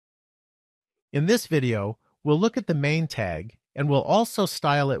In this video, we'll look at the main tag, and we'll also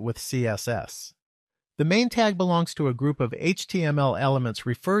style it with CSS. The main tag belongs to a group of HTML elements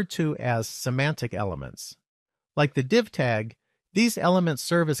referred to as semantic elements. Like the div tag, these elements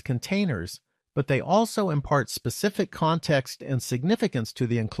serve as containers, but they also impart specific context and significance to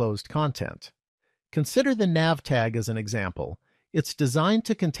the enclosed content. Consider the nav tag as an example. It's designed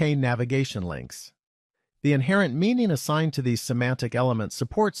to contain navigation links. The inherent meaning assigned to these semantic elements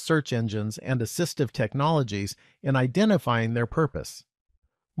supports search engines and assistive technologies in identifying their purpose.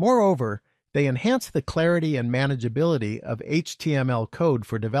 Moreover, they enhance the clarity and manageability of HTML code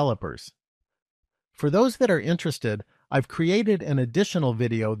for developers. For those that are interested, I've created an additional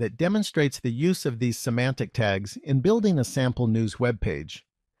video that demonstrates the use of these semantic tags in building a sample news web page.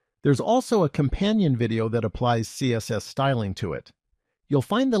 There's also a companion video that applies CSS styling to it. You'll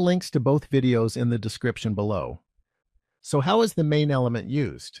find the links to both videos in the description below. So how is the main element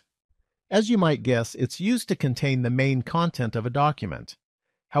used? As you might guess, it's used to contain the main content of a document.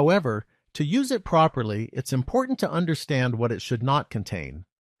 However, to use it properly, it's important to understand what it should not contain.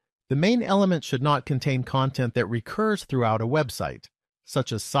 The main element should not contain content that recurs throughout a website,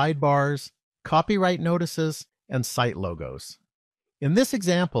 such as sidebars, copyright notices, and site logos. In this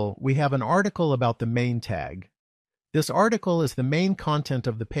example, we have an article about the main tag. This article is the main content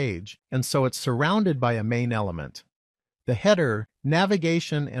of the page, and so it's surrounded by a main element. The header,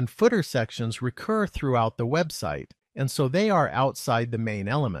 navigation, and footer sections recur throughout the website, and so they are outside the main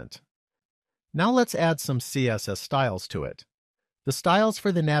element. Now let's add some CSS styles to it. The styles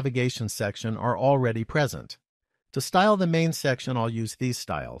for the navigation section are already present. To style the main section, I'll use these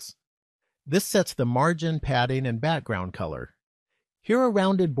styles. This sets the margin, padding, and background color. Here a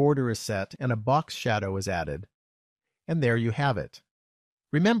rounded border is set and a box shadow is added. And there you have it.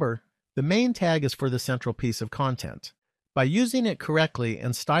 Remember, the main tag is for the central piece of content. By using it correctly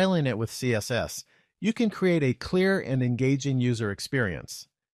and styling it with CSS, you can create a clear and engaging user experience.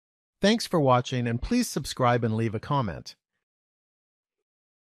 Thanks for watching, and please subscribe and leave a comment.